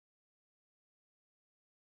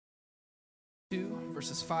2,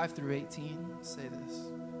 verses 5 through 18 say this.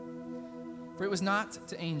 For it was not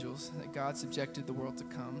to angels that God subjected the world to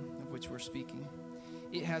come, of which we're speaking.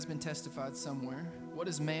 It has been testified somewhere, what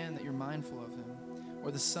is man that you're mindful of him,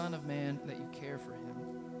 or the son of man that you care for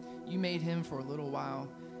him? You made him for a little while,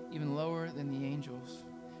 even lower than the angels.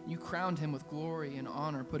 You crowned him with glory and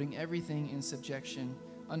honor, putting everything in subjection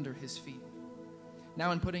under his feet.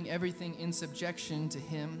 Now in putting everything in subjection to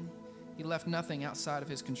him, he left nothing outside of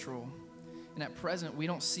his control. And at present, we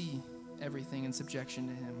don't see everything in subjection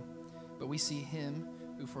to him, but we see him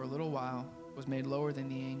who for a little while was made lower than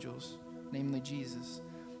the angels, namely Jesus,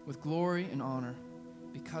 with glory and honor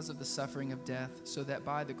because of the suffering of death, so that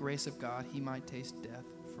by the grace of God he might taste death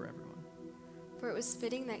for everyone. For it was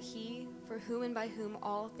fitting that he, for whom and by whom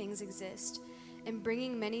all things exist, in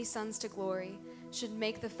bringing many sons to glory, should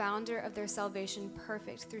make the founder of their salvation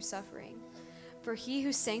perfect through suffering. For he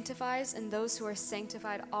who sanctifies and those who are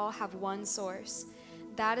sanctified all have one source.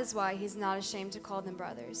 That is why he's not ashamed to call them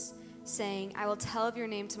brothers, saying, I will tell of your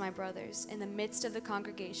name to my brothers. In the midst of the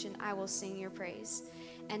congregation I will sing your praise.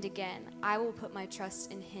 And again, I will put my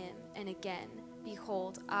trust in him. And again,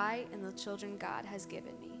 behold, I and the children God has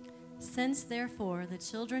given me. Since therefore the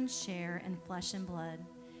children share in flesh and blood,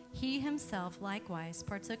 he himself likewise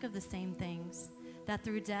partook of the same things, that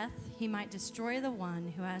through death he might destroy the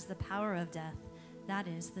one who has the power of death, that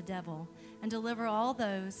is, the devil, and deliver all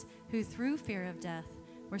those who through fear of death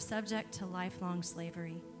were subject to lifelong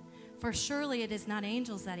slavery. For surely it is not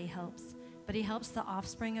angels that he helps, but he helps the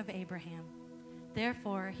offspring of Abraham.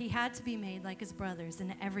 Therefore he had to be made like his brothers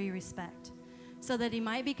in every respect, so that he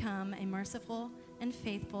might become a merciful and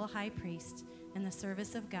faithful high priest in the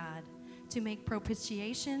service of God, to make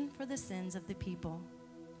propitiation for the sins of the people.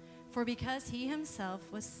 For because he himself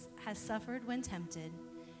has suffered when tempted,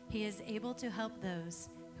 he is able to help those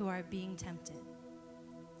who are being tempted.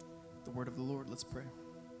 The word of the Lord, let's pray.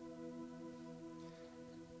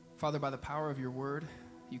 Father, by the power of your word,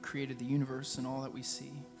 you created the universe and all that we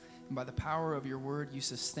see. And by the power of your word, you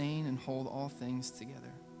sustain and hold all things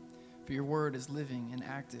together. For your word is living and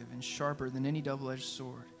active and sharper than any double-edged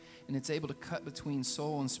sword, and it's able to cut between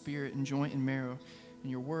soul and spirit and joint and marrow,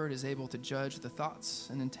 and your word is able to judge the thoughts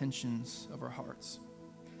and intentions of our hearts.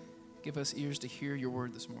 Give us ears to hear your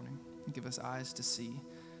word this morning, and give us eyes to see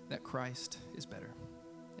that Christ is better.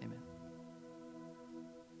 Amen.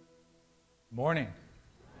 Morning.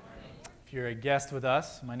 If you're a guest with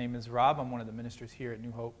us, my name is Rob. I'm one of the ministers here at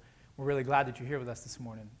New Hope. We're really glad that you're here with us this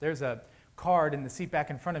morning. There's a card in the seat back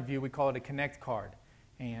in front of you. We call it a Connect card.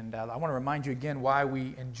 And I want to remind you again why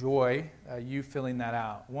we enjoy you filling that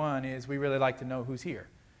out. One is we really like to know who's here.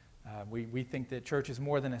 We think that church is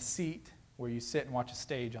more than a seat where you sit and watch a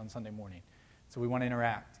stage on Sunday morning. So we want to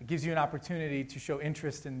interact. It gives you an opportunity to show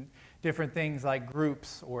interest in different things like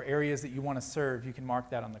groups or areas that you want to serve. You can mark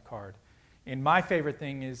that on the card. And my favorite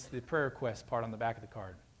thing is the prayer request part on the back of the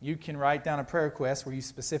card. You can write down a prayer request where you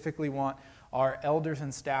specifically want our elders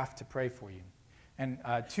and staff to pray for you. And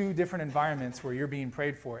 2 different environments where you're being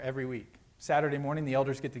prayed for every week. Saturday morning, the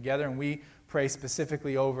elders get together and we pray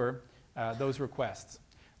specifically over those requests.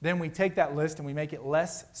 Then we take that list and we make it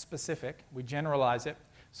less specific. We generalize it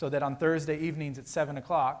so that on Thursday evenings at 7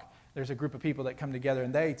 o'clock, there's a group of people that come together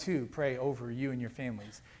and they too pray over you and your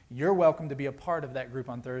families. You're welcome to be a part of that group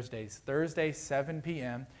on Thursdays. Thursday, 7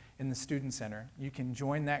 p.m. in the Student Center. You can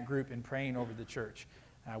join that group in praying over the church.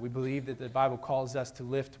 We believe that the Bible calls us to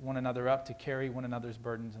lift one another up, to carry one another's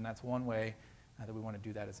burdens, and that's one way that we want to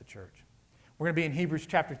do that as a church. We're going to be in Hebrews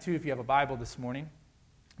chapter 2 if you have a Bible this morning.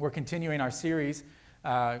 We're continuing our series,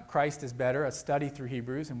 Christ is Better, a study through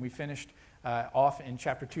Hebrews, and we finished off in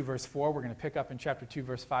chapter 2, verse 4. We're going to pick up in chapter 2,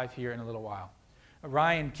 verse 5 here in a little while.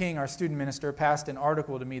 Ryan King, our student minister, passed an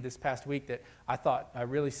article to me this past week that I thought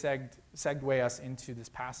really segued us into this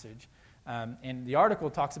passage. And the article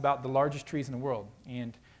talks about the largest trees in the world.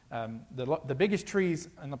 And the biggest trees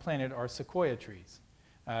on the planet are sequoia trees.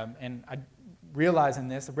 And I realize in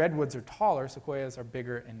this, the redwoods are taller, sequoias are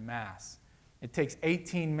bigger in mass. It takes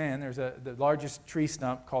 18 men. There's the largest tree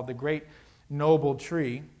stump called the Great Noble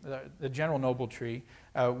Tree, the General Noble Tree,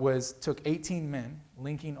 took 18 men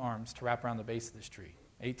linking arms to wrap around the base of this tree.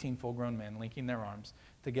 18 full-grown men linking their arms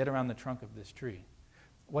to get around the trunk of this tree.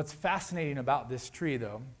 What's fascinating about this tree,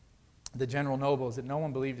 though, the General Noble, is that no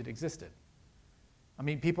one believed it existed. I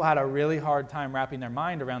mean, people had a really hard time wrapping their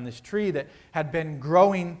mind around this tree that had been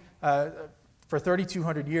growing for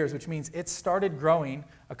 3,200 years, which means it started growing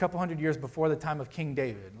a couple hundred years before the time of King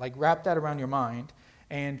David. Like, wrap that around your mind.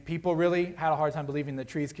 And people really had a hard time believing that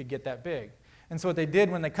trees could get that big. And so what they did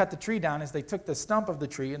when they cut the tree down is they took the stump of the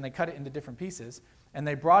tree and they cut it into different pieces, and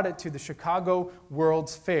they brought it to the Chicago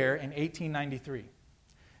World's Fair in 1893.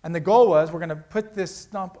 And the goal was, we're going to put this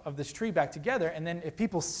stump of this tree back together, and then if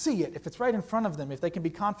people see it, if it's right in front of them, if they can be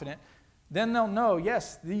confident, then they'll know,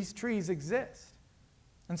 yes, these trees exist.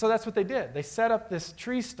 And so that's what they did. They set up this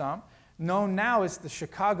tree stump, known now as the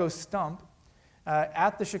Chicago stump,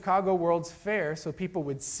 at the Chicago World's Fair, so people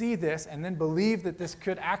would see this and then believe that this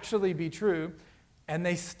could actually be true, and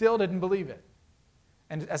they still didn't believe it.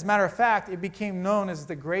 And as a matter of fact, it became known as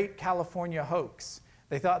the Great California Hoax.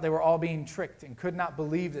 They thought they were all being tricked and could not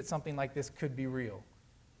believe that something like this could be real.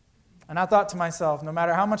 And I thought to myself, no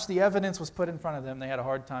matter how much the evidence was put in front of them, they had a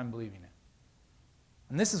hard time believing it.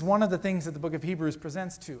 And this is one of the things that the book of Hebrews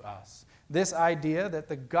presents to us. This idea that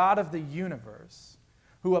the God of the universe,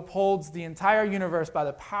 who upholds the entire universe by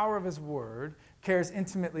the power of his word, cares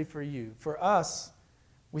intimately for you. For us,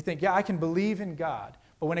 we think, yeah, I can believe in God.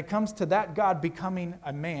 But when it comes to that God becoming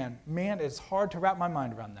a man, it's hard to wrap my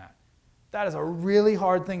mind around that. That is a really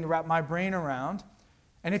hard thing to wrap my brain around.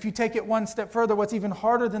 And if you take it one step further, what's even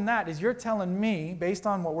harder than that is you're telling me, based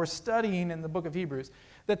on what we're studying in the book of Hebrews,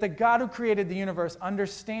 that the God who created the universe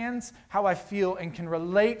understands how I feel and can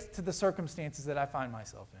relate to the circumstances that I find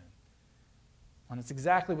myself in. And it's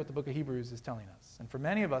exactly what the book of Hebrews is telling us. And for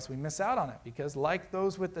many of us, we miss out on it because, like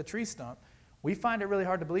those with the tree stump, we find it really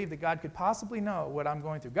hard to believe that God could possibly know what I'm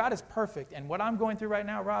going through. God is perfect, and what I'm going through right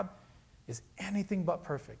now, Rob, is anything but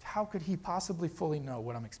perfect. How could he possibly fully know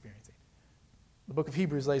what I'm experiencing? The book of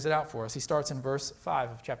Hebrews lays it out for us. He starts in verse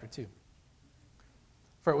 5 of chapter 2.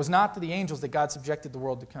 For it was not to the angels that God subjected the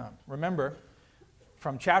world to come. Remember,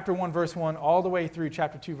 from chapter 1, verse 1, all the way through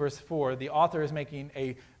chapter 2, verse 4, the author is making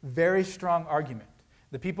a very strong argument.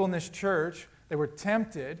 The people in this church, they were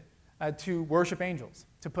tempted to worship angels,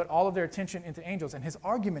 to put all of their attention into angels. And his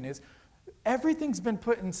argument is, everything's been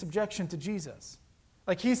put in subjection to Jesus.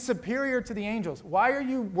 Like, he's superior to the angels. Why are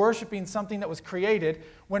you worshiping something that was created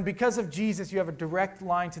when because of Jesus you have a direct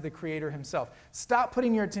line to the Creator himself? Stop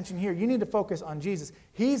putting your attention here. You need to focus on Jesus.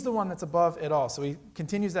 He's the one that's above it all. So he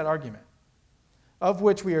continues that argument. Of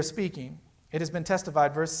which we are speaking, it has been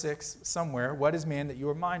testified, verse 6, somewhere, what is man that you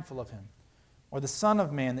are mindful of him? Or the Son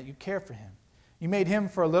of Man that you care for him? You made him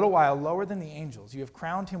for a little while lower than the angels. You have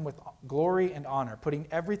crowned him with glory and honor, putting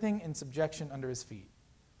everything in subjection under his feet.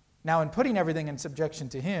 Now, in putting everything in subjection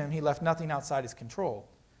to him, he left nothing outside his control.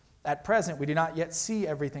 At present, we do not yet see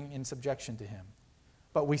everything in subjection to him.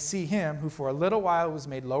 But we see him who for a little while was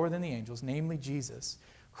made lower than the angels, namely Jesus,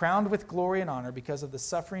 crowned with glory and honor because of the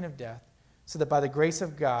suffering of death, so that by the grace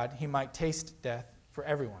of God he might taste death for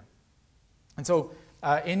everyone. And so,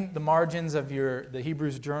 in the margins of the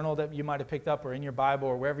Hebrews journal that you might have picked up, or in your Bible,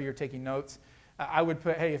 or wherever you're taking notes, I would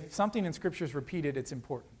put, hey, if something in Scripture is repeated, it's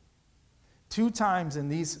important. 2 times in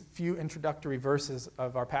these few introductory verses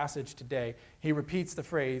of our passage today, he repeats the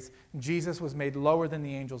phrase, Jesus was made lower than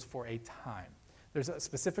the angels for a time. There's a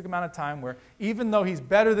specific amount of time where even though he's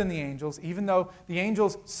better than the angels, even though the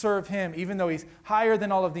angels serve him, even though he's higher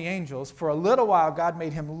than all of the angels, for a little while God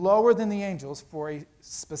made him lower than the angels for a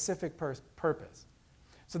specific purpose.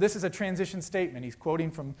 So this is a transition statement. He's quoting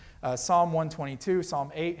from Psalm 122,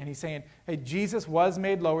 Psalm 8, and he's saying, hey, Jesus was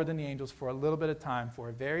made lower than the angels for a little bit of time for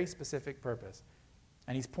a very specific purpose.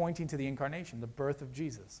 And he's pointing to the incarnation, the birth of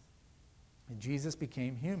Jesus. And Jesus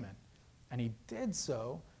became human. And he did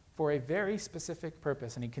so for a very specific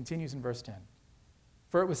purpose. And he continues in verse 10.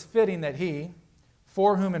 For it was fitting that he,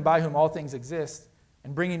 for whom and by whom all things exist,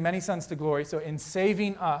 and bringing many sons to glory, so in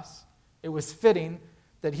saving us, it was fitting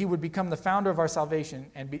that he would become the founder of our salvation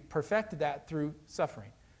and perfected that through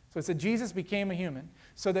suffering. So it said Jesus became a human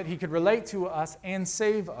so that he could relate to us and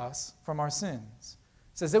save us from our sins.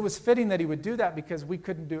 It says it was fitting that he would do that because we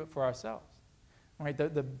couldn't do it for ourselves. Right?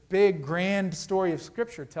 The big, grand story of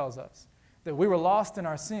Scripture tells us that we were lost in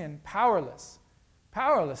our sin, powerless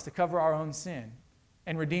to cover our own sin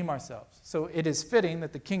and redeem ourselves. So it is fitting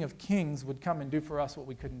that the King of Kings would come and do for us what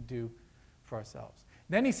we couldn't do for ourselves.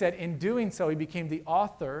 Then he said, in doing so, he became the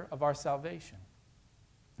author of our salvation.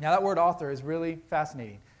 Now, that word author is really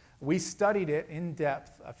fascinating. We studied it in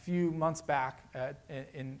depth a few months back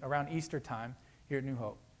around Easter time here at New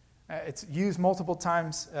Hope. It's used multiple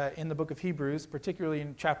times in the book of Hebrews, particularly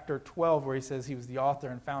in chapter 12, where he says he was the author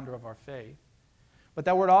and founder of our faith. But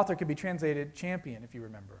that word author could be translated champion, if you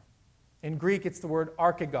remember. In Greek, it's the word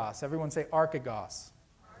archegos. Everyone say archegos.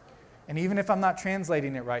 And even if I'm not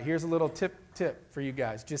translating it right, here's a little tip for you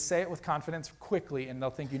guys. Just say it with confidence quickly, and they'll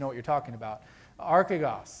think you know what you're talking about.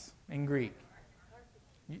 Archegos in Greek.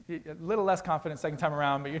 A little less confident second time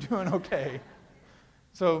around, but you're doing okay.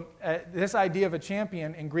 So this idea of a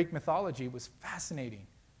champion in Greek mythology was fascinating.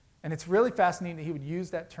 And it's really fascinating that he would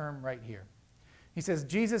use that term right here. He says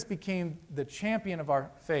Jesus became the champion of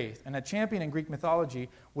our faith. And a champion in Greek mythology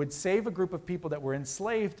would save a group of people that were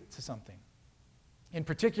enslaved to something. In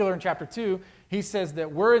particular, in chapter 2, he says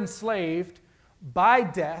that we're enslaved by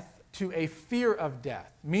death to a fear of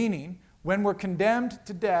death. Meaning, when we're condemned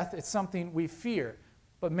to death, it's something we fear.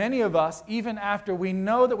 But many of us, even after we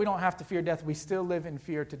know that we don't have to fear death, we still live in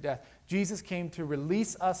fear to death. Jesus came to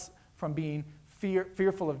release us from being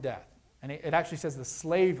fearful of death. And it actually says the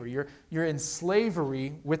slavery. You're in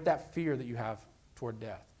slavery with that fear that you have toward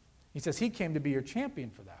death. He says he came to be your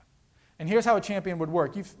champion for that. And here's how a champion would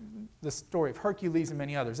work. The story of Hercules and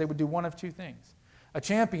many others. They would do one of two things. A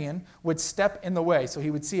champion would step in the way. So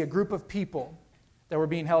he would see a group of people that were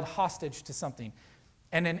being held hostage to something.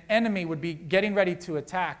 And an enemy would be getting ready to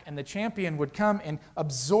attack, and the champion would come and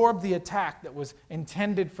absorb the attack that was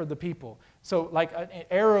intended for the people. So like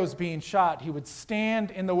arrows being shot, he would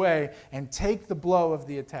stand in the way and take the blow of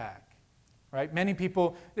the attack. Right? Many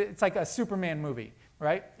people, it's like a Superman movie,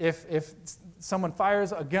 right? If someone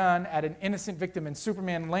fires a gun at an innocent victim and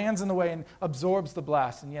Superman lands in the way and absorbs the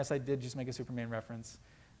blast, and yes, I did just make a Superman reference.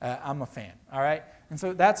 I'm a fan, all right? And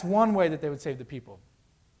so that's one way that they would save the people.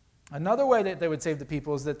 Another way that they would save the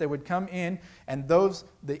people is that they would come in and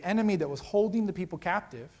the enemy that was holding the people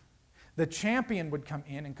captive, the champion would come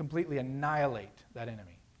in and completely annihilate that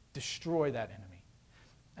enemy, destroy that enemy.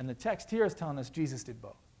 And the text here is telling us Jesus did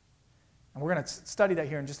both. And we're going to study that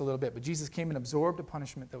here in just a little bit, but Jesus came and absorbed a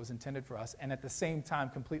punishment that was intended for us and at the same time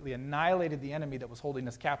completely annihilated the enemy that was holding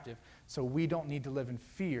us captive, so we don't need to live in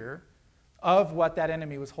fear of what that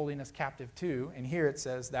enemy was holding us captive to. And here it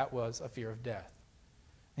says that was a fear of death.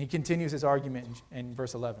 And he continues his argument in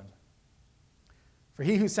verse 11. For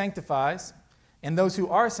he who sanctifies and those who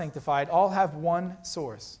are sanctified all have one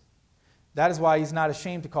source. That is why he's not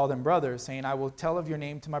ashamed to call them brothers, saying, I will tell of your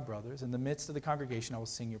name to my brothers. In the midst of the congregation I will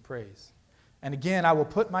sing your praise. And again, I will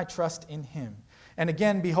put my trust in him. And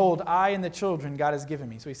again, behold, I and the children God has given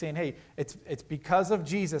me. So he's saying, hey, it's because of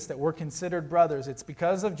Jesus that we're considered brothers. It's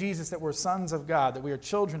because of Jesus that we're sons of God, that we are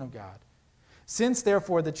children of God. Since,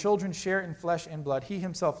 therefore, the children share in flesh and blood, he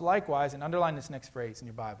himself likewise, and underline this next phrase in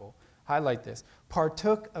your Bible, highlight this,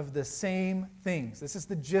 partook of the same things. This is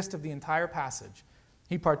the gist of the entire passage.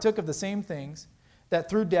 He partook of the same things, that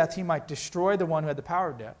through death he might destroy the one who had the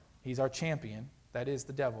power of death. He's our champion, that is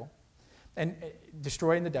the devil, and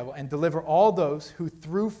destroying the devil, and deliver all those who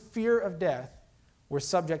through fear of death were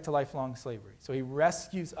subject to lifelong slavery. So he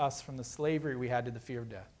rescues us from the slavery we had to the fear of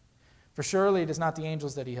death. For surely it is not the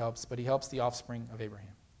angels that he helps, but he helps the offspring of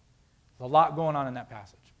Abraham. There's a lot going on in that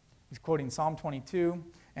passage. He's quoting Psalm 22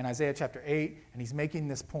 and Isaiah chapter 8, and he's making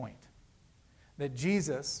this point, that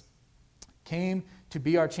Jesus came to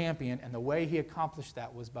be our champion, and the way he accomplished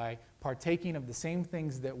that was by partaking of the same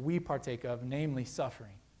things that we partake of, namely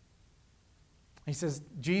suffering. He says,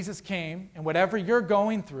 Jesus came, and whatever you're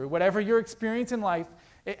going through, whatever your experience in life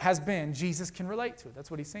it has been, Jesus can relate to it.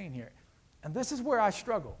 That's what he's saying here. And this is where I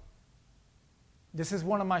struggle. This is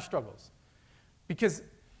one of my struggles. Because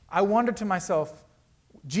I wonder to myself,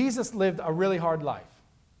 Jesus lived a really hard life.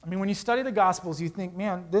 I mean, when you study the Gospels, you think,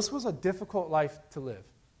 man, this was a difficult life to live.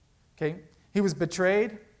 Okay? He was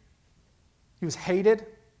betrayed. He was hated.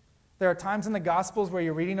 There are times in the Gospels where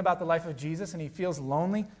you're reading about the life of Jesus and he feels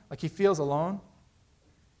lonely, like he feels alone.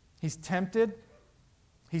 He's tempted.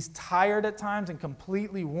 He's tired at times and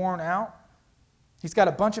completely worn out. He's got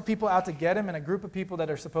a bunch of people out to get him and a group of people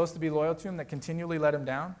that are supposed to be loyal to him that continually let him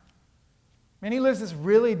down. And he lives this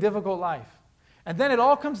really difficult life. And then it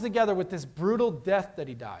all comes together with this brutal death that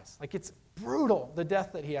he dies. Like, it's brutal, the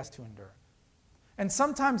death that he has to endure. And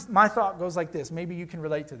sometimes my thought goes like this. Maybe you can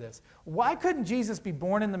relate to this. Why couldn't Jesus be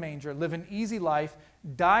born in the manger, live an easy life,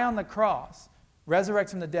 die on the cross, resurrect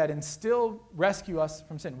from the dead, and still rescue us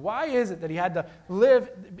from sin? Why is it that he had to live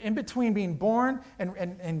in between being born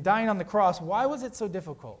and dying on the cross? Why was it so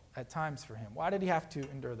difficult at times for him? Why did he have to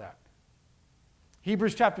endure that?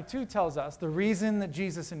 Hebrews chapter 2 tells us the reason that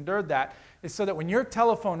Jesus endured that is so that when your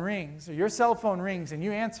telephone rings or your cell phone rings and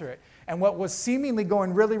you answer it, and what was seemingly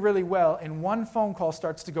going really, really well in one phone call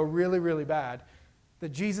starts to go really, really bad, that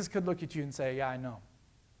Jesus could look at you and say, yeah, I know.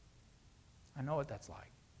 I know what that's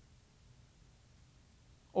like.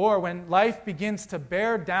 Or when life begins to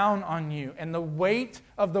bear down on you and the weight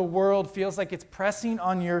of the world feels like it's pressing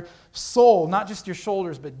on your soul, not just your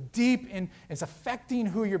shoulders, but deep in, it's affecting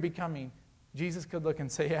who you're becoming, Jesus could look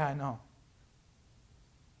and say, yeah, I know.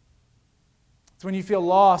 It's when you feel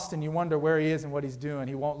lost and you wonder where he is and what he's doing,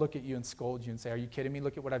 he won't look at you and scold you and say, are you kidding me?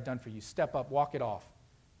 Look at what I've done for you. Step up, walk it off.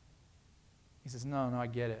 He says, no, I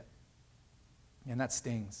get it. And that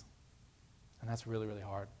stings. And that's really, really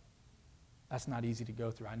hard. That's not easy to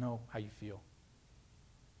go through. I know how you feel.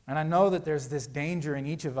 And I know that there's this danger in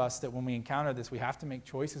each of us that when we encounter this, we have to make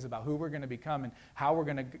choices about who we're going to become and how we're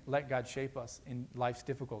going to let God shape us in life's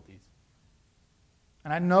difficulties.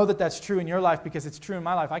 And I know that that's true in your life because it's true in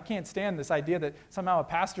my life. I can't stand this idea that somehow a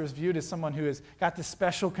pastor is viewed as someone who has got this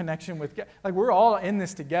special connection with God. Like, we're all in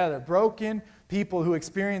this together. Broken people who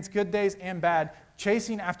experience good days and bad,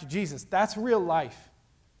 chasing after Jesus. That's real life.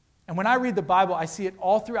 And when I read the Bible, I see it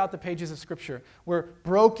all throughout the pages of Scripture where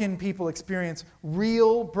broken people experience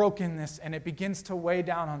real brokenness and it begins to weigh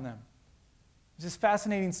down on them. There's this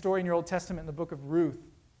fascinating story in your Old Testament in the book of Ruth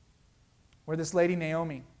where this lady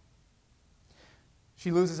Naomi, she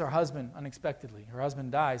loses her husband unexpectedly. Her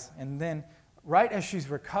husband dies. And then right as she's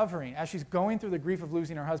recovering, as she's going through the grief of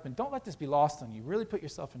losing her husband, don't let this be lost on you. Really put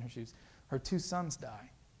yourself in her shoes. Her 2 sons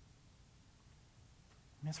die.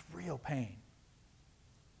 And it's real pain.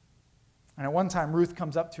 And at one time, Ruth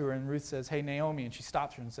comes up to her and Ruth says, hey, Naomi. And she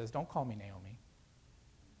stops her and says, don't call me Naomi.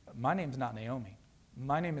 My name's not Naomi.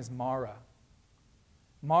 My name is Mara.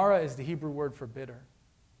 Mara is the Hebrew word for bitter.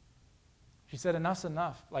 She said, enough's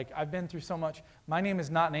enough. Like, I've been through so much. My name is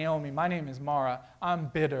not Naomi. My name is Mara. I'm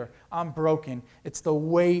bitter. I'm broken. It's the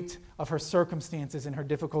weight of her circumstances and her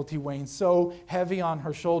difficulty weighing so heavy on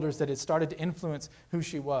her shoulders that it started to influence who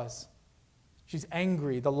she was. She's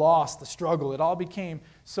angry, the loss, the struggle. It all became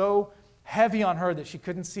so heavy on her that she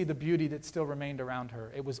couldn't see the beauty that still remained around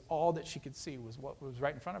her. It was all that she could see was what was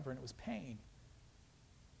right in front of her, and it was pain.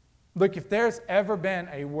 Look, if there's ever been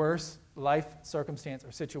a worse life circumstance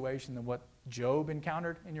or situation than what Job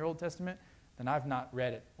encountered in your Old Testament, then I've not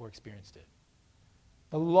read it or experienced it.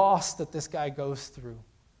 The loss that this guy goes through.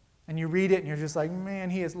 And you read it and you're just like, man,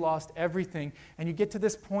 he has lost everything. And you get to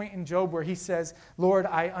this point in Job where he says, Lord,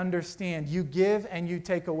 I understand. You give and you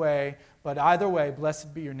take away, but either way,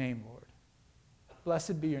 blessed be your name, Lord.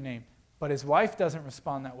 Blessed be your name. But his wife doesn't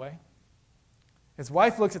respond that way. His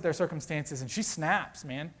wife looks at their circumstances and she snaps,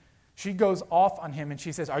 man. She goes off on him and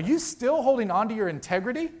she says, are you still holding on to your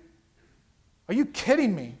integrity? Are you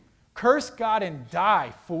kidding me? Curse God and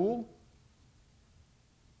die, fool.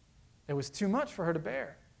 It was too much for her to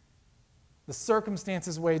bear. The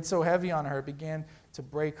circumstances weighed so heavy on her, it began to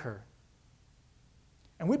break her.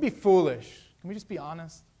 And we'd be foolish. Can we just be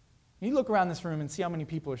honest? You look around this room and see how many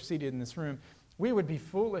people are seated in this room. We would be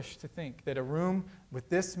foolish to think that a room with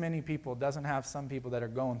this many people doesn't have some people that are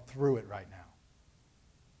going through it right now.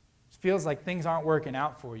 It feels like things aren't working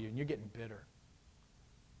out for you and you're getting bitter.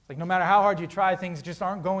 It's like no matter how hard you try, things just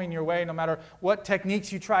aren't going your way. No matter what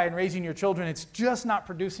techniques you try in raising your children, it's just not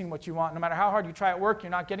producing what you want. No matter how hard you try at work, you're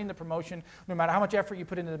not getting the promotion. No matter how much effort you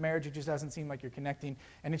put into the marriage, it just doesn't seem like you're connecting.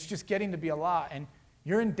 And it's just getting to be a lot. And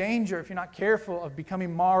you're in danger if you're not careful of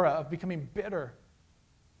becoming Mara, of becoming bitter.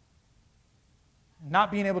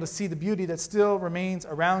 Not being able to see the beauty that still remains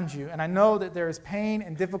around you. And I know that there is pain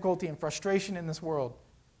and difficulty and frustration in this world.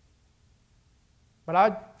 But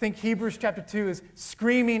I think Hebrews chapter 2 is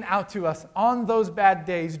screaming out to us on those bad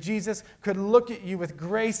days. Jesus could look at you with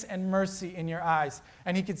grace and mercy in your eyes.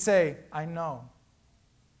 And he could say, I know.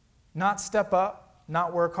 Not step up,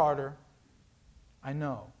 not work harder. I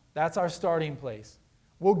know. That's our starting place.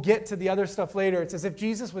 We'll get to the other stuff later. It's as if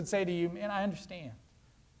Jesus would say to you, man, I understand.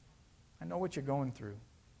 I know what you're going through.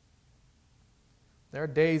 There are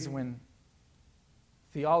days when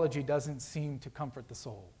theology doesn't seem to comfort the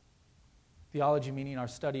soul. Theology meaning our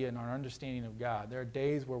study and our understanding of God. There are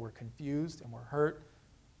days where we're confused and we're hurt.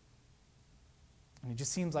 And it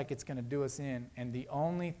just seems like it's going to do us in. And the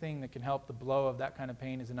only thing that can help the blow of that kind of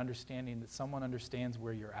pain is an understanding that someone understands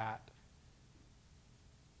where you're at.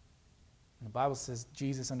 And the Bible says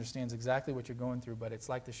Jesus understands exactly what you're going through, but it's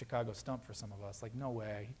like the Chicago stump for some of us. Like, no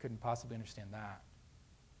way, he couldn't possibly understand that.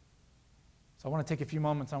 So I want to take a few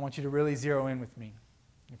moments. I want you to really zero in with me.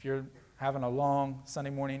 If you're having a long Sunday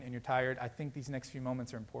morning and you're tired, I think these next few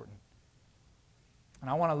moments are important. And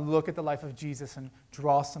I want to look at the life of Jesus and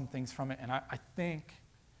draw some things from it. And I think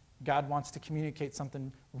God wants to communicate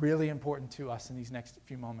something really important to us in these next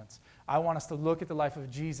few moments. I want us to look at the life of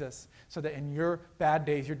Jesus so that in your bad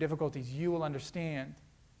days, your difficulties, you will understand,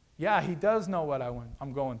 yeah, he does know what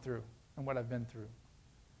I'm going through and what I've been through.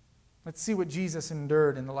 Let's see what Jesus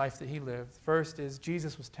endured in the life that he lived. First is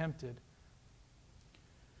Jesus was tempted.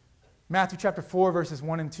 Matthew chapter 4, verses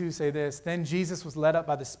 1 and 2 say this, Then Jesus was led up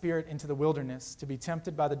by the Spirit into the wilderness to be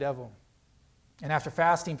tempted by the devil. And after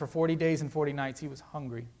fasting for 40 days and 40 nights, he was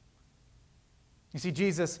hungry. You see,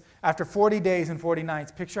 Jesus, after 40 days and 40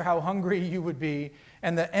 nights, picture how hungry you would be,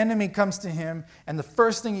 and the enemy comes to him, and the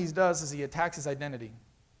first thing he does is he attacks his identity.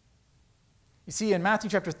 You see, in Matthew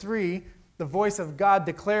chapter 3, the voice of God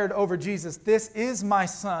declared over Jesus, "This is my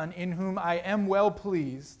Son, in whom I am well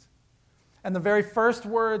pleased." And the very first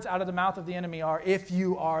words out of the mouth of the enemy are, "If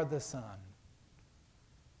you are the Son,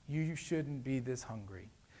 you shouldn't be this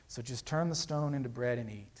hungry. So just turn the stone into bread and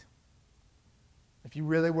eat." If you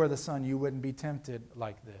really were the Son, you wouldn't be tempted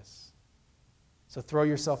like this. So throw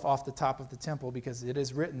yourself off the top of the temple, because it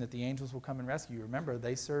is written that the angels will come and rescue you. Remember,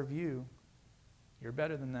 they serve you. You're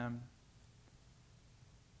better than them.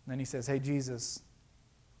 And then he says, "Hey, Jesus,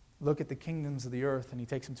 look at the kingdoms of the earth." And he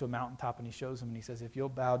takes him to a mountaintop and he shows him and he says, "If you'll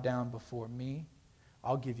bow down before me,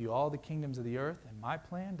 I'll give you all the kingdoms of the earth." And my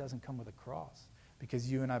plan doesn't come with a cross,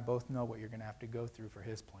 because you and I both know what you're going to have to go through for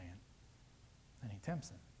his plan. And he tempts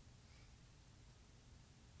him.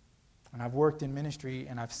 And I've worked in ministry,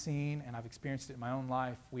 and I've seen and I've experienced it in my own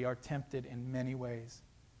life. We are tempted in many ways.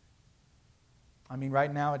 I mean,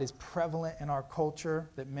 right now it is prevalent in our culture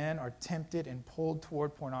that men are tempted and pulled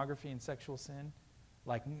toward pornography and sexual sin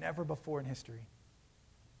like never before in history.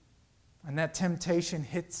 And that temptation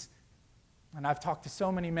hits, and I've talked to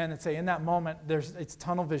so many men that say in that moment, it's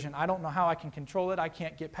tunnel vision. I don't know how I can control it. I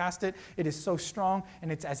can't get past it. It is so strong,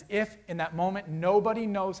 and it's as if in that moment nobody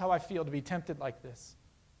knows how I feel to be tempted like this.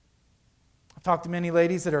 I've talked to many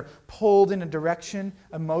ladies that are pulled in a direction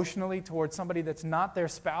emotionally towards somebody that's not their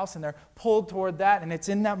spouse, and they're pulled toward that, and it's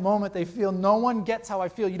in that moment they feel, no one gets how I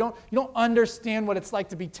feel. You don't understand what it's like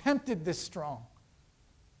to be tempted this strong.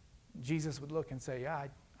 Jesus would look and say, "Yeah,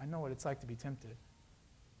 I know what it's like to be tempted.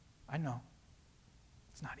 I know.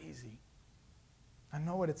 It's not easy. I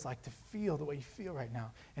know what it's like to feel the way you feel right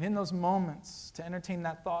now." And in those moments, to entertain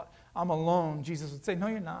that thought, "I'm alone," Jesus would say, "No,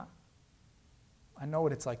 you're not. I know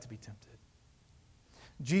what it's like to be tempted."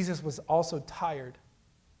 Jesus was also tired.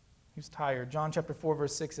 He was tired. John chapter 4,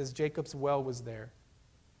 verse 6 says, Jacob's well was there.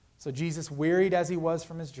 So Jesus, wearied as he was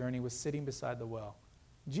from his journey, was sitting beside the well.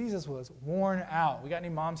 Jesus was worn out. We got any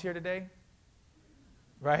moms here today?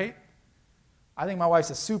 Right? I think my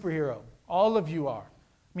wife's a superhero. All of you are.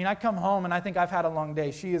 I mean, I come home and I think I've had a long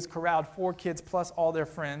day. She has corralled 4 kids plus all their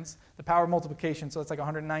friends, the power of multiplication, so it's like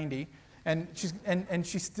 190. And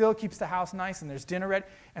she still keeps the house nice, and there's dinner ready,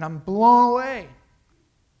 and I'm blown away.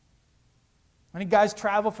 Many guys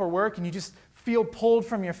travel for work, and you just feel pulled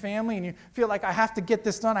from your family, and you feel like, I have to get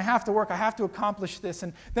this done, I have to work, I have to accomplish this,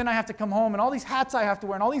 and then I have to come home, and all these hats I have to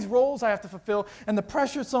wear, and all these roles I have to fulfill, and the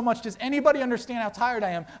pressure is so much. Does anybody understand how tired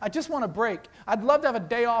I am? I just want a break. I'd love to have a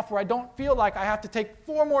day off where I don't feel like I have to take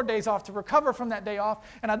 4 more days off to recover from that day off,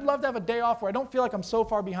 and I'd love to have a day off where I don't feel like I'm so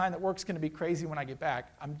far behind that work's going to be crazy when I get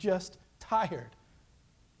back. I'm just tired.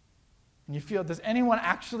 And you feel, does anyone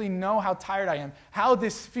actually know how tired I am? How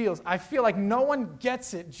this feels? I feel like no one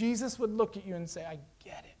gets it. Jesus would look at you and say, I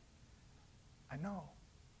get it. I know.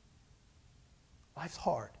 Life's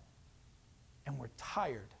hard. And we're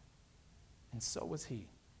tired. And so was he.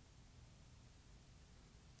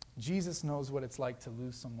 Jesus knows what it's like to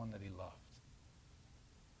lose someone that he loved.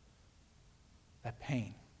 That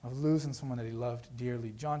pain of losing someone that he loved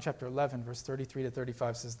dearly. John chapter 11, verse 33 to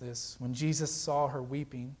 35 says this, When Jesus saw her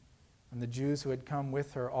weeping, and the Jews who had come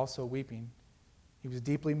with her also weeping, he was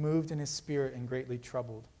deeply moved in his spirit and greatly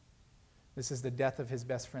troubled. This is the death of his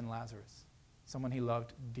best friend Lazarus, someone he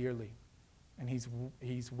loved dearly. And he's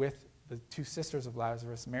with the 2 sisters of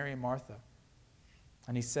Lazarus, Mary and Martha.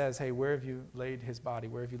 And he says, hey, where have you laid his body?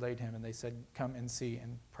 Where have you laid him? And they said, come and see.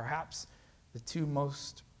 And perhaps the 2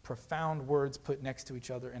 most profound words put next to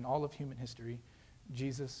each other in all of human history,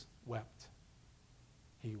 Jesus wept.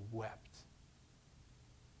 He wept.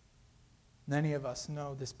 Many of us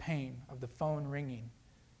know this pain of the phone ringing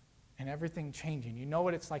and everything changing. You know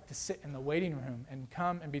what it's like to sit in the waiting room and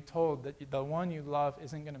come and be told that the one you love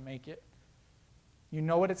isn't going to make it. You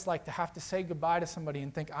know what it's like to have to say goodbye to somebody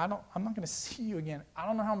and think, I'm not going to see you again. I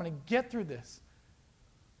don't know how I'm going to get through this.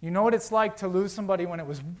 You know what it's like to lose somebody when it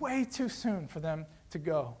was way too soon for them to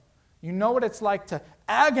go. You know what it's like to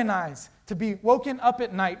agonize, to be woken up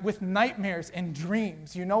at night with nightmares and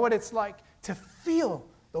dreams. You know what it's like to feel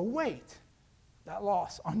the weight, that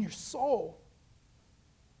loss on your soul.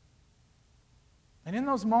 And in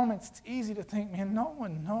those moments, it's easy to think, man, no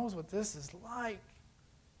one knows what this is like.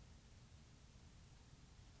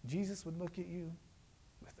 Jesus would look at you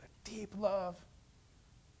with a deep love.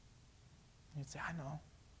 And he'd say, I know.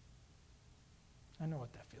 I know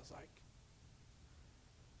what that feels like.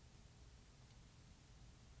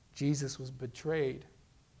 Jesus was betrayed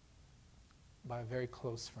by a very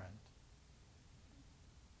close friend.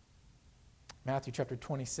 Matthew chapter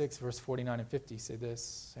 26, verse 49 and 50 say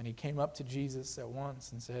this, and he came up to Jesus at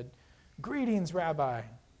once and said, Greetings, Rabbi.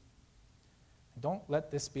 Don't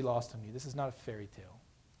let this be lost on you. This is not a fairy tale.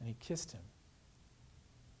 And he kissed him.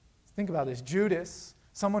 Think about this. Judas,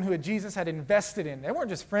 someone who Jesus had invested in. They weren't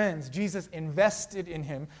just friends. Jesus invested in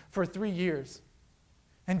him for 3 years.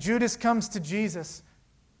 And Judas comes to Jesus,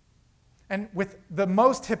 and with the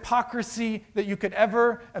most hypocrisy that you could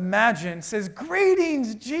ever imagine, says,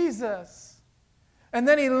 "Greetings, Jesus." And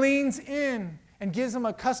then he leans in and gives him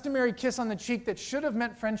a customary kiss on the cheek that should have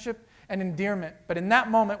meant friendship and endearment, but in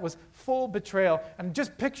that moment was full betrayal. And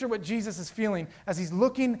just picture what Jesus is feeling as he's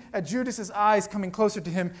looking at Judas's eyes coming closer to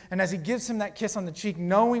him, and as he gives him that kiss on the cheek,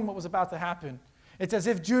 knowing what was about to happen. It's as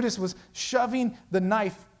if Judas was shoving the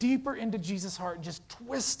knife deeper into Jesus' heart and just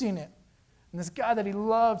twisting it. And this guy that he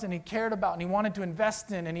loved and he cared about and he wanted to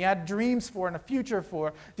invest in and he had dreams for and a future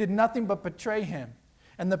for did nothing but betray him.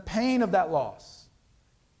 And the pain of that loss.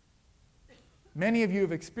 Many of you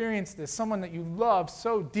have experienced this, someone that you love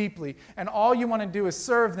so deeply, and all you want to do is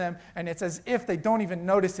serve them, and it's as if they don't even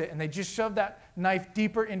notice it, and they just shove that knife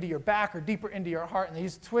deeper into your back or deeper into your heart, and they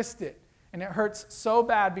just twist it. And it hurts so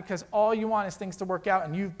bad because all you want is things to work out,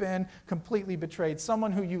 and you've been completely betrayed.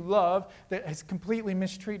 Someone who you love that has completely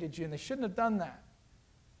mistreated you, and they shouldn't have done that.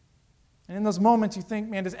 And in those moments you think,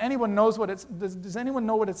 man, does anyone know what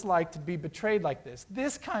it's like to be betrayed like this?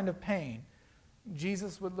 This kind of pain.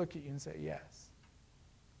 Jesus would look at you and say, yes,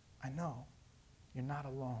 I know. You're not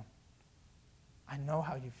alone. I know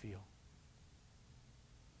how you feel.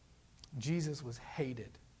 Jesus was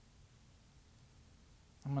hated.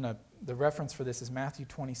 The reference for this is Matthew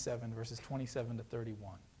 27, verses 27 to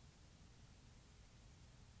 31.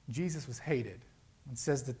 Jesus was hated. It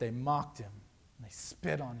says that they mocked him, and they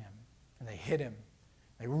spit on him, and they hit him.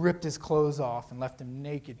 They ripped his clothes off and left him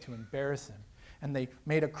naked to embarrass him. And they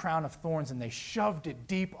made a crown of thorns and they shoved it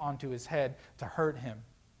deep onto his head to hurt him.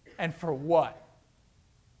 And for what?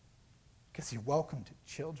 Because he welcomed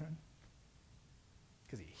children.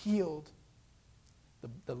 Because he healed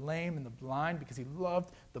the lame and the blind. Because he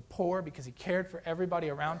loved the poor. Because he cared for everybody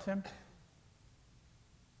around him.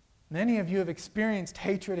 Many of you have experienced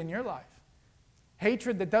hatred in your life.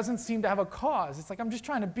 Hatred that doesn't seem to have a cause. It's like, I'm just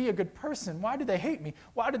trying to be a good person. Why do they hate me?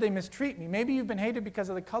 Why do they mistreat me? Maybe you've been hated because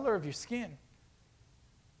of the color of your skin.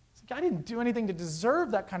 I didn't do anything to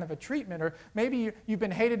deserve that kind of a treatment. Or maybe you've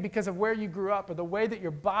been hated because of where you grew up or the way that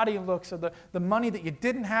your body looks or the money that you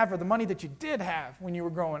didn't have or the money that you did have when you were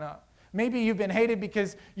growing up. Maybe you've been hated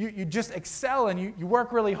because you just excel and you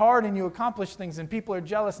work really hard and you accomplish things and people are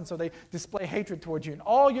jealous and so they display hatred towards you. And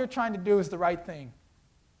all you're trying to do is the right thing.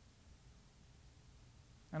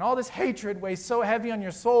 And all this hatred weighs so heavy on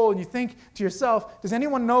your soul and you think to yourself, does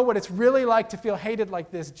anyone know what it's really like to feel hated like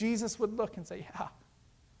this? Jesus would look and say, yeah,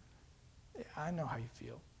 I know how you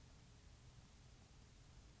feel.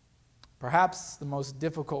 Perhaps the most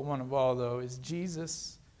difficult one of all, though, is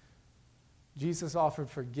Jesus. Jesus offered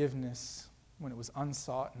forgiveness when it was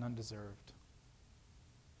unsought and undeserved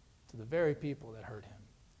to the very people that hurt him.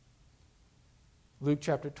 Luke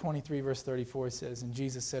chapter 23, verse 34 says, and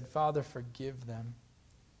Jesus said, Father, forgive them.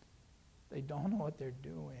 They don't know what they're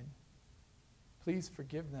doing. Please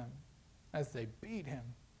forgive them as they beat him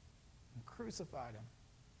and crucified him.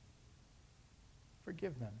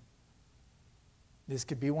 Forgive them. This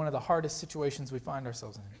could be one of the hardest situations we find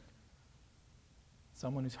ourselves in.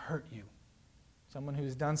 Someone who's hurt you. Someone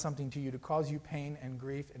who's done something to you to cause you pain and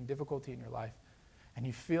grief and difficulty in your life. And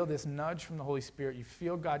you feel this nudge from the Holy Spirit. You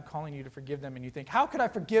feel God calling you to forgive them. And you think, how could I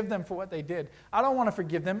forgive them for what they did? I don't want to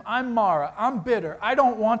forgive them. I'm Mara. I'm bitter. I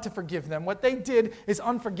don't want to forgive them. What they did is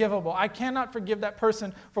unforgivable. I cannot forgive that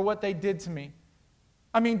person for what they did to me.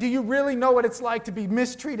 I mean, do you really know what it's like to be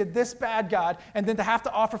mistreated this bad, God, and then to have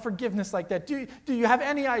to offer forgiveness like that? Do you have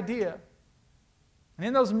any idea? And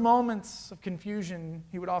in those moments of confusion,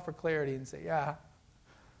 he would offer clarity and say, yeah,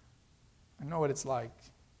 I know what it's like.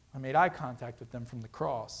 I made eye contact with them from the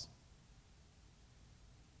cross.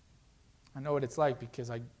 I know what it's like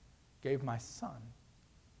because I gave my son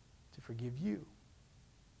to forgive you.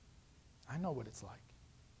 I know what it's like.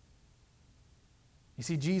 You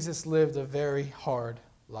see, Jesus lived a very hard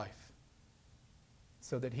life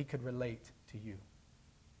so that he could relate to you.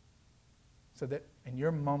 So that in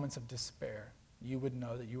your moments of despair, you would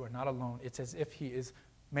know that you are not alone. It's as if he is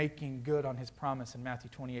making good on his promise in Matthew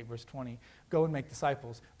 28, verse 20. Go and make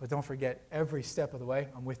disciples, but don't forget, every step of the way,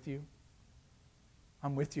 I'm with you.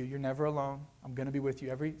 I'm with you. You're never alone. I'm going to be with you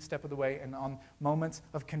every step of the way. And on moments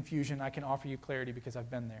of confusion, I can offer you clarity because I've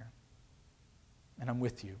been there. And I'm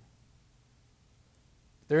with you.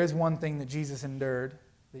 There is one thing that Jesus endured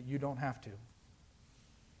that you don't have to.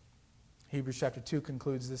 Hebrews chapter 2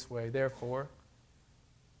 concludes this way. Therefore,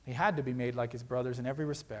 he had to be made like his brothers in every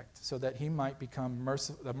respect so that he might become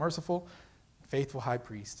the merciful, faithful high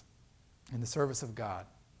priest in the service of God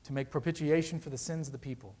to make propitiation for the sins of the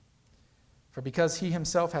people. For because he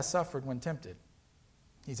himself has suffered when tempted,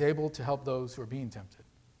 he's able to help those who are being tempted.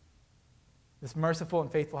 This merciful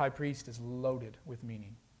and faithful high priest is loaded with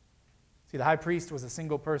meaning. See, the high priest was a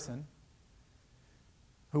single person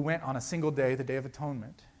who went on a single day, the Day of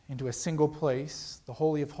Atonement, into a single place, the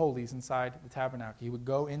Holy of Holies inside the tabernacle. He would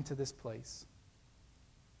go into this place,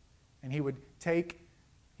 and he would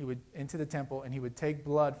into the temple, and he would take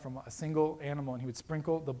blood from a single animal, and he would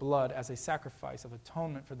sprinkle the blood as a sacrifice of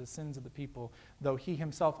atonement for the sins of the people, though he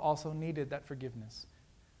himself also needed that forgiveness.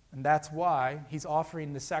 And that's why he's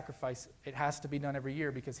offering this sacrifice. It has to be done every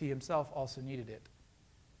year because he himself also needed it.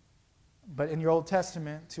 But in your Old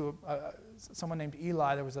Testament, to someone named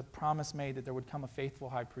Eli, there was a promise made that there would come a faithful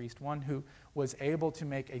high priest, one who was able to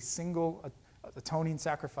make a single atoning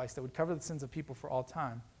sacrifice that would cover the sins of people for all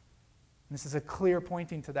time. And this is a clear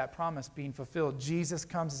pointing to that promise being fulfilled. Jesus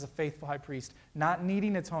comes as a faithful high priest, not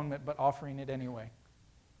needing atonement, but offering it anyway.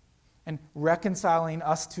 And reconciling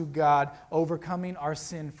us to God, overcoming our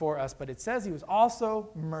sin for us. But it says he was also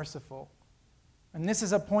merciful. And this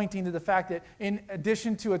is a pointing to the fact that in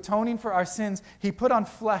addition to atoning for our sins, he put on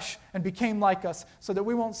flesh and became like us so that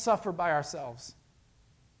we won't suffer by ourselves.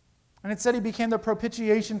 And it said he became the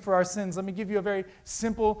propitiation for our sins. Let me give you a very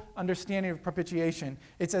simple understanding of propitiation.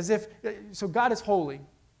 It's as if, so God is holy,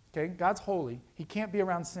 okay? God's holy. He can't be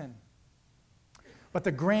around sin. But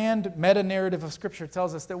the grand meta-narrative of Scripture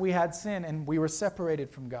tells us that we had sin and we were separated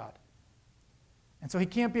from God. And so he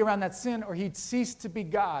can't be around that sin or he'd cease to be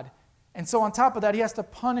God. And so on top of that, he has to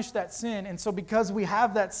punish that sin. And so because we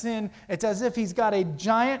have that sin, it's as if he's got a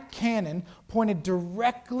giant cannon pointed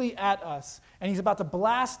directly at us. And he's about to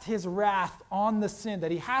blast his wrath on the sin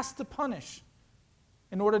that he has to punish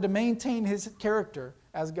in order to maintain his character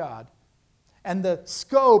as God. And the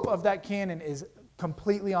scope of that cannon is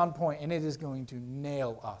completely on point, and it is going to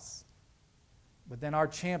nail us. But then our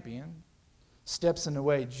champion steps in the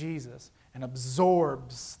way, Jesus, and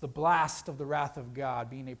absorbs the blast of the wrath of God,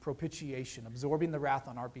 being a propitiation, absorbing the wrath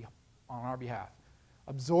on our behalf,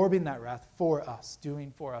 absorbing that wrath for us,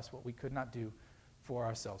 doing for us what we could not do for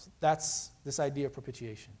ourselves. That's this idea of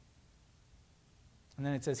propitiation. And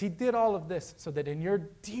then it says, he did all of this so that in your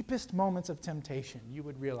deepest moments of temptation, you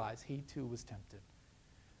would realize he too was tempted.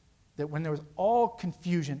 That when there was all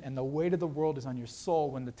confusion and the weight of the world is on your soul,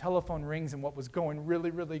 when the telephone rings and what was going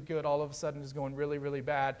really, really good all of a sudden is going really, really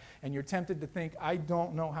bad, and you're tempted to think, I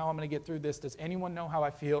don't know how I'm going to get through this. Does anyone know how I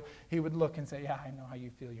feel? He would look and say, yeah, I know how you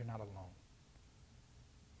feel. You're not alone.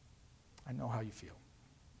 I know how you feel.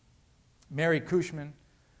 Mary Cushman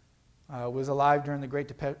was alive during the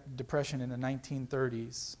Great Depression in the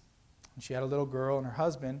 1930s. And she had a little girl, and her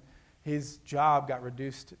husband, his job got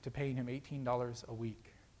reduced to paying him $18 a week.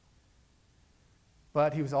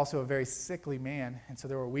 But he was also a very sickly man, and so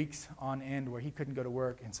there were weeks on end where he couldn't go to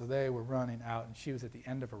work, and so they were running out, and she was at the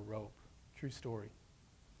end of her rope. True story.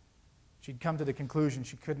 She'd come to the conclusion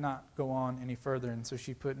she could not go on any further, and so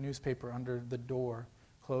she put newspaper under the door,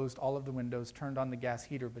 closed all of the windows, turned on the gas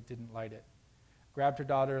heater but didn't light it. Grabbed her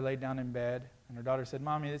daughter, laid down in bed, and her daughter said,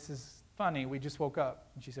 Mommy, this is funny. We just woke up.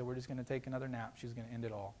 And she said, we're just going to take another nap. She's going to end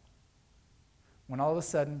it all. When all of a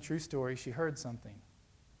sudden, true story, she heard something.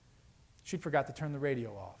 She'd forgot to turn the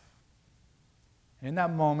radio off. And in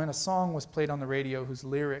that moment, a song was played on the radio whose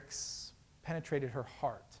lyrics penetrated her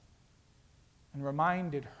heart and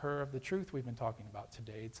reminded her of the truth we've been talking about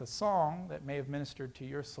today. It's a song that may have ministered to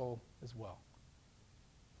your soul as well.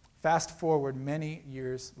 Fast forward many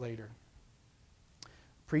years later. A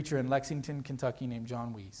preacher in Lexington, Kentucky named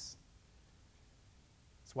John Weiss.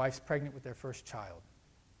 His wife's pregnant with their first child.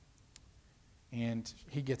 And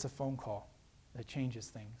he gets a phone call that changes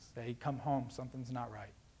things. That he'd come home, something's not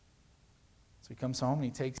right. So he comes home and he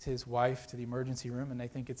takes his wife to the emergency room, and they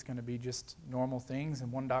think it's going to be just normal things.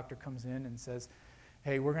 And one doctor comes in and says,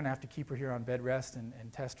 hey, we're going to have to keep her here on bed rest and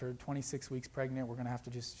test her. 26 weeks pregnant, we're going to have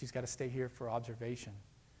to she's got to stay here for observation.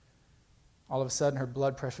 All of a sudden, her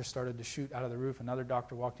blood pressure started to shoot out of the roof. Another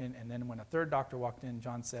doctor walked in, and then when a third doctor walked in,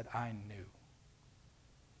 John said, I knew.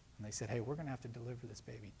 And they said, hey, we're going to have to deliver this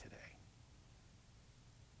baby today.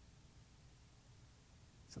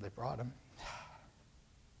 So they brought him.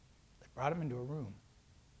 They brought him into a room.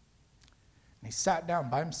 And he sat down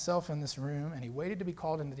by himself in this room, and he waited to be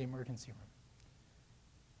called into the emergency room.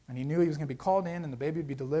 And he knew he was going to be called in, and the baby would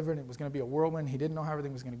be delivered, and it was going to be a whirlwind. He didn't know how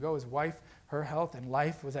everything was going to go. His wife, her health and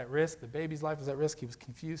life was at risk. The baby's life was at risk. He was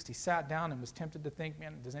confused. He sat down and was tempted to think,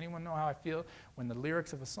 man, does anyone know how I feel? When the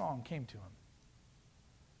lyrics of a song came to him.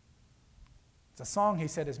 It's a song, he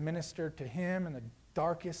said, has ministered to him in the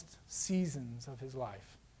darkest seasons of his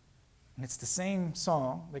life. And it's the same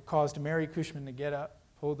song that caused Mary Cushman to get up,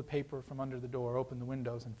 pull the paper from under the door, open the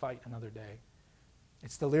windows, and fight another day.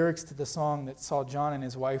 It's the lyrics to the song that saw John and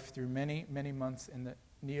his wife through many, many months in the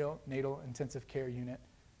neonatal intensive care unit.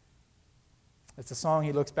 It's a song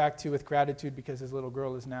he looks back to with gratitude because his little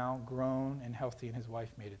girl is now grown and healthy and his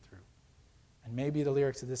wife made it through. And maybe the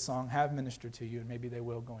lyrics of this song have ministered to you, and maybe they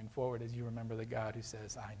will going forward as you remember the God who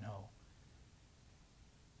says, I know.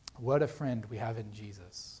 What a friend we have in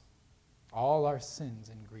Jesus. All our sins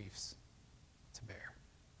and griefs to bear.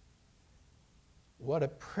 What a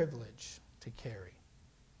privilege to carry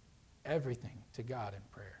everything to God in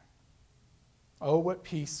prayer. Oh, what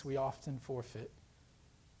peace we often forfeit.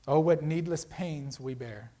 Oh, what needless pains we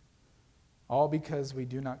bear. All because we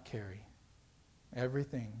do not carry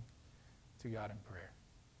everything to God in prayer.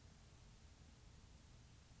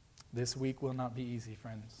 This week will not be easy,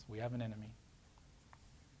 friends. We have an enemy.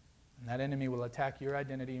 And that enemy will attack your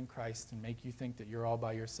identity in Christ and make you think that you're all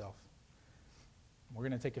by yourself. We're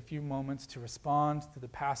going to take a few moments to respond to the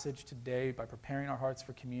passage today by preparing our hearts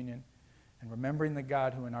for communion and remembering the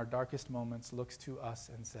God who in our darkest moments looks to us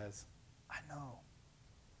and says, I know.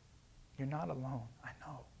 You're not alone. I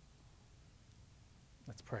know.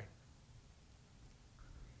 Let's pray.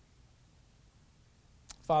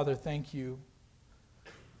 Father, thank you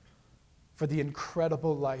for the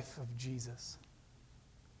incredible life of Jesus.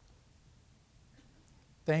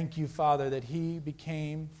 Thank you, Father, that he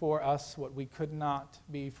became for us what we could not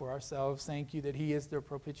be for ourselves. Thank you that he is the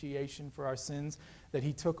propitiation for our sins, that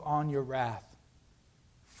he took on your wrath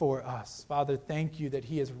for us. Father, thank you that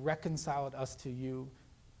he has reconciled us to you.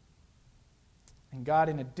 And God,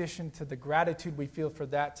 in addition to the gratitude we feel for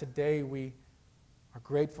that today, we are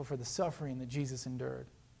grateful for the suffering that Jesus endured,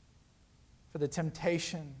 for the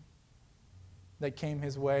temptation that came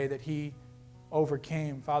his way, that he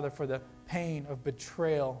overcame. Father, for the pain of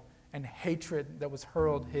betrayal and hatred that was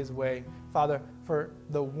hurled his way. Father, for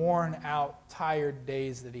the worn out, tired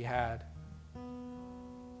days that he had.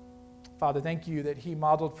 Father, thank you that he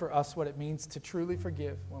modeled for us what it means to truly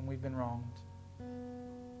forgive when we've been wronged.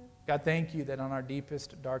 God, thank you that on our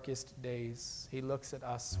deepest, darkest days, he looks at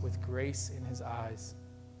us with grace in his eyes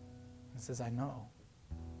and says, I know.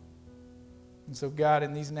 And so, God,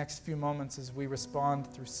 in these next few moments as we respond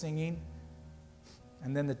through singing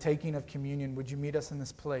and then the taking of communion, would you meet us in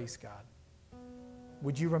this place, God?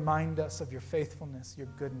 Would you remind us of your faithfulness, your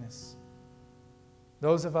goodness?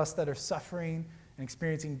 Those of us that are suffering and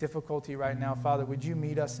experiencing difficulty right now, Father, would you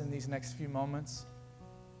meet us in these next few moments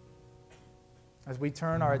as we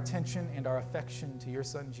turn our attention and our affection to your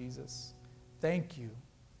Son, Jesus? Thank you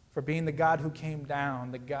for being the God who came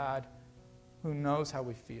down, the God who knows how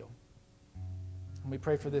we feel. And we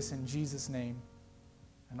pray for this in Jesus' name.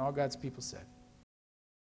 And all God's people said,